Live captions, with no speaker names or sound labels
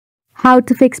How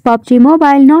to fix PUBG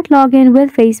Mobile not login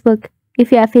with Facebook.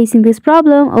 If you are facing this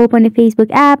problem, open a Facebook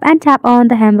app and tap on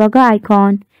the hamburger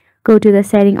icon. Go to the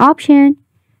setting option.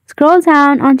 Scroll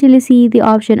down until you see the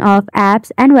option of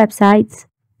apps and websites.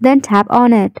 Then tap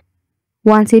on it.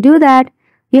 Once you do that,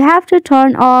 you have to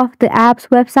turn off the app's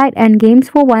website and games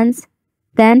for once.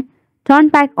 Then turn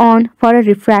back on for a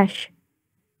refresh.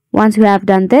 Once you have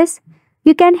done this,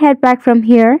 you can head back from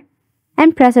here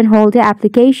and press and hold your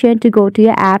application to go to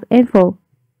your app info.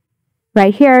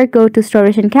 Right here, go to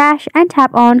Storage and Cache and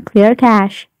tap on Clear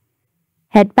Cache.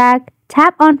 Head back,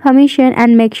 tap on Permission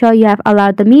and make sure you have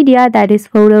allowed the media, that is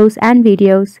photos and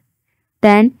videos.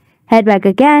 Then head back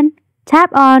again, tap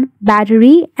on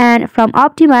Battery and from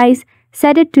Optimize,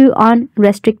 set it to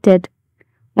Unrestricted.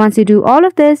 Once you do all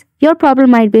of this, your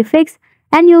problem might be fixed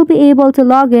and you'll be able to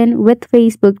log in with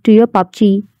Facebook to your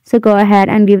PUBG. So go ahead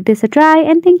and give this a try,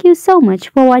 and thank you so much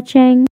for watching.